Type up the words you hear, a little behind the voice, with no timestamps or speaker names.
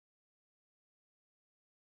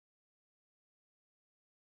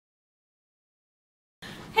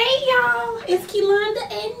Hey y'all, it's Keylonda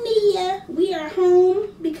and Nia. We are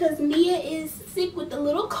home because Nia is sick with a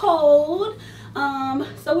little cold.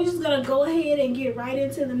 So we're just gonna go ahead and get right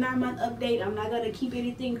into the 9-month update. I'm not gonna keep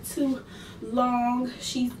anything too long.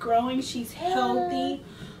 She's growing, she's healthy.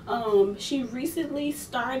 She recently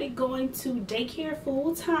started going to daycare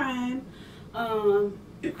full time.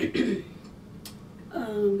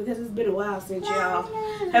 Because it's been a while since y'all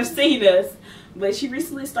have seen us, but she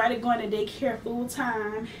recently started going to daycare full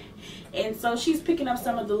time, and so she's picking up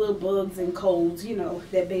some of the little bugs and colds, you know,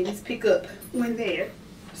 that babies pick up when they're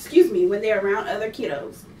around other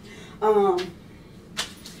kiddos.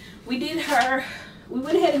 We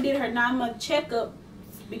went ahead and did her 9-month checkup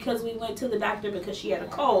because we went to the doctor because she had a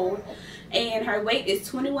cold, and her weight is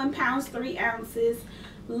 21 pounds 3 ounces,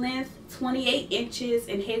 length 28 inches,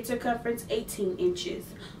 and head circumference 18 inches.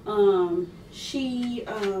 She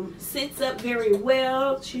sits up very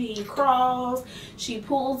well, she crawls, she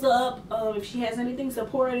pulls up. If she has anything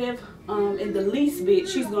supportive in the least bit,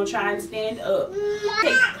 she's gonna try and stand up.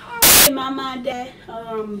 Hey, mama, dad,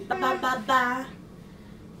 bye bye bye.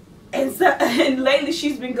 And so, and lately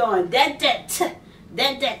she's been going that.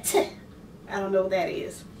 I don't know what that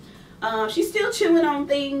is. She's still chewing on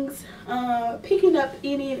things, picking up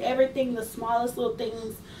any and everything, the smallest little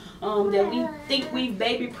things that we think we've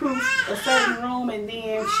baby-proofed a certain room, and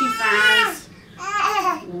then she finds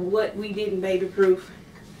what we didn't baby-proof.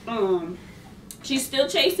 She's still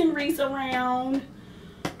chasing Reese around,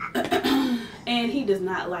 and he does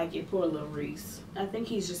not like it, poor little Reese. I think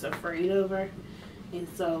he's just afraid of her, and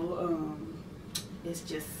so it's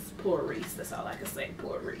just poor Reese. That's all I can say,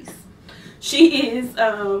 poor Reese. She is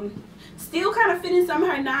still kind of fitting some of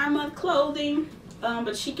her 9-month clothing,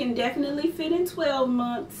 but she can definitely fit in 12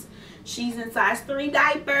 months. She's in size 3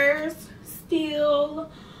 diapers still.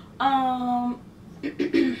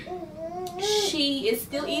 She is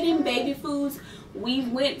still eating baby foods. We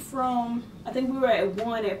went from, I think we were at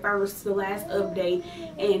 1 at first, the last update,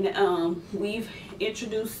 and we've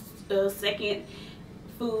introduced second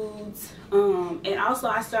foods, and also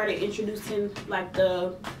I started introducing like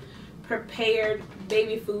the prepared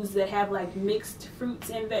baby foods that have like mixed fruits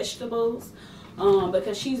and vegetables,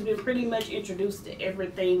 because she's been pretty much introduced to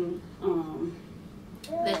everything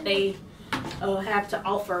that they have to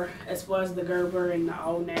offer as far as the Gerber and the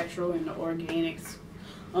all natural and the organics.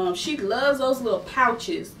 She loves those little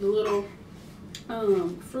pouches, the little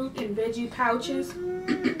fruit and veggie pouches.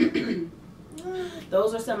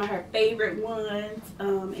 Those are some of her favorite ones,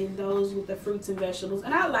 and those with the fruits and vegetables.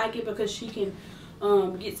 And I like it because she can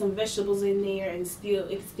get some vegetables in there and it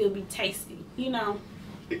can still be tasty, you know.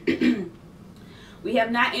 We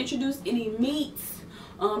have not introduced any meats.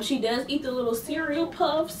 She does eat the little cereal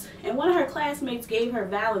puffs, and one of her classmates gave her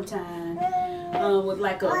Valentine with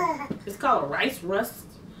like it's called a rice rust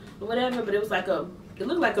or whatever, but it looked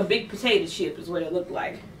like a big potato chip is what it looked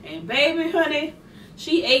like. And baby honey,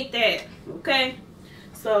 she ate that, okay?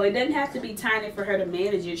 So it doesn't have to be tiny for her to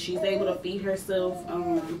manage it. She's able to feed herself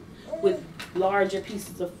with larger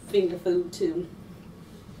pieces of finger food too.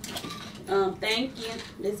 Thank you.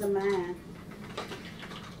 These are mine.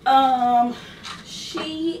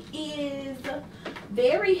 She is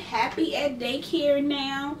very happy at daycare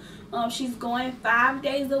now. She's going 5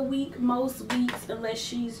 days a week most weeks, unless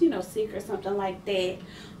she's, you know, sick or something like that.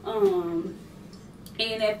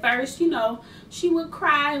 And at first, you know, she would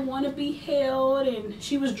cry and want to be held, and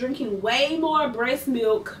she was drinking way more breast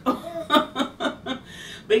milk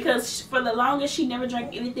because for the longest she never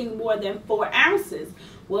drank anything more than 4 ounces.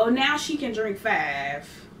 Well, now she can drink 5.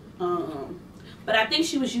 But I think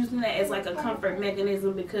she was using that as like a comfort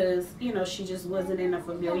mechanism because, you know, she just wasn't in a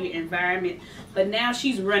familiar environment. But now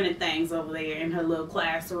she's running things over there in her little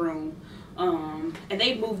classroom. And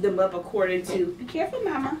they moved them up according to, be careful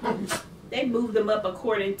mama. They moved them up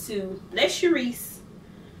according to, that's Sharice,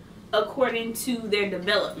 according to their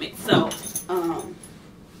development. So,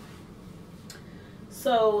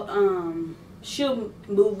 she'll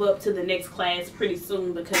move up to the next class pretty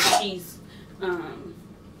soon because she's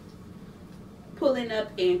pulling up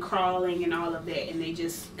and crawling and all of that, and they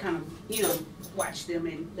just kind of, you know, watch them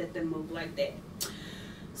and let them move like that.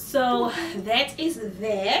 So that is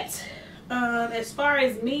that. As far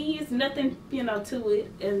as me, it's nothing, you know, to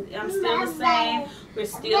it, and I'm still the same. We're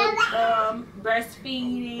still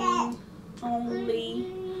breastfeeding only.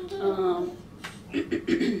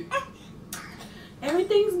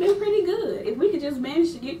 Everything's been pretty good. If we could just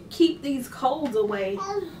manage to keep these colds away,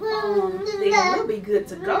 then we'll be good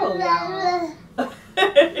to go, y'all.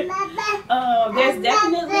 There's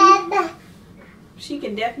definitely, she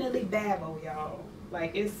can definitely babble, y'all.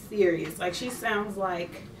 Like, it's serious. Like, she sounds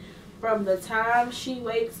like from the time she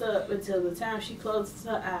wakes up until the time she closes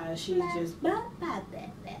her eyes, she's just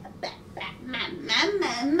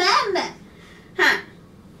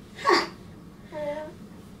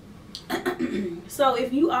So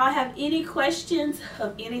if you all have any questions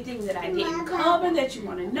of anything that I didn't cover that you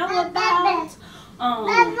want to know about,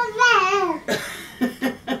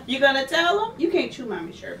 you gonna tell them? You can't chew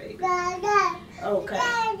mommy's shirt, baby. Okay.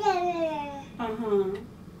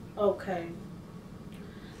 Okay.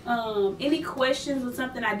 Any questions or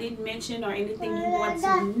something I didn't mention or anything you want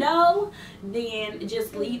to know, then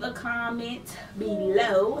just leave a comment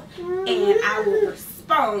below and I will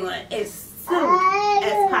respond as soon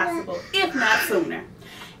as possible, if not sooner.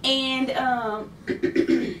 And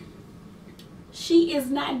she is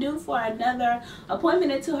not due for another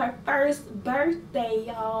appointment until her first birthday,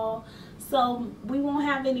 y'all. So we won't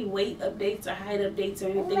have any weight updates or height updates or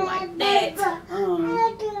anything like that.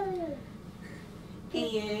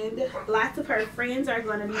 And lots of her friends are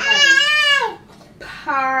going to be having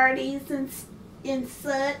parties and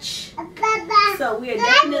such. So we are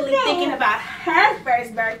definitely thinking about her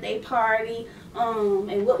first birthday party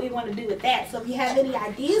and what we want to do with that. So if you have any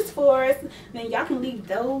ideas for us, then y'all can leave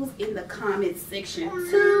those in the comments section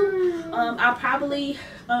too. I'll probably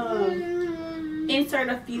insert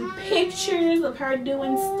a few pictures of her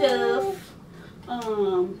doing stuff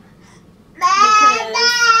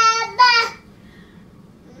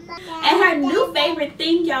and her new favorite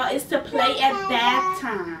thing, y'all, is to play at bath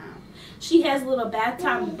time. She has little bath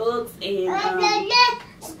time books and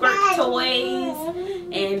squirt toys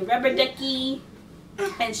and rubber ducky,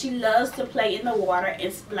 and she loves to play in the water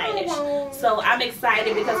and splash. So I'm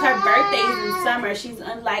excited because her birthday is in summer. She's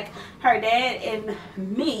unlike her dad and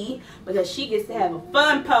me because she gets to have a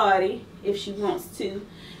fun party if she wants to.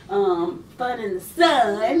 Fun in the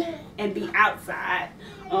sun and be outside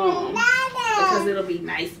because it'll be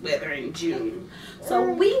nice weather in June.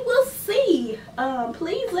 So we will see.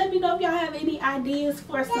 Please let me know if y'all have any ideas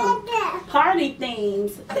for some party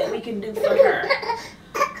things that we can do for her.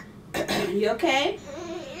 You okay?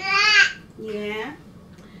 Yeah.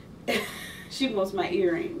 She wants my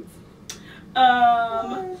earrings.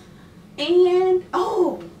 And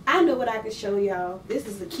oh, I know what I can show y'all. This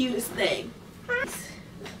is the cutest thing.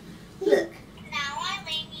 Look. Now I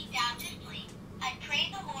lay me down to sleep. I pray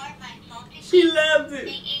the Lord my soul to She loves it.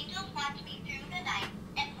 The angels watch me through the night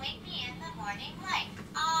and wake me in the morning light.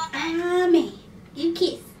 Amen. Amen. You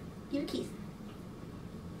kiss. You kiss.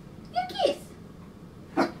 You kiss.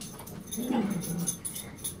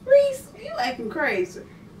 Reese, you acting crazy.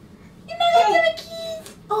 You know how to give a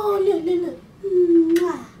kiss? Oh, look, look, look.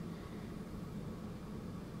 Mwah.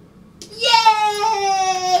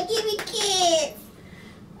 Yay! Give me a kiss.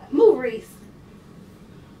 Move, Reese.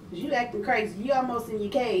 You acting crazy. You almost in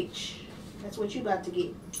your cage. That's what you about to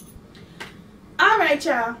get. Alright,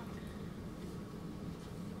 y'all.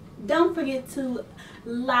 Don't forget to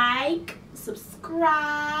like,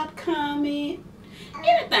 subscribe, comment,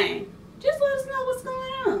 anything. Just let us know what's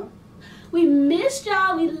going on. We missed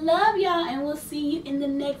y'all. We love y'all. And we'll see you in the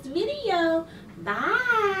next video.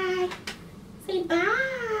 Bye. Say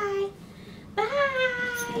bye.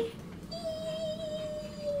 Bye.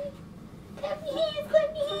 Clap your hands. Clap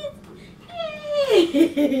your hands.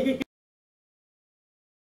 Yay.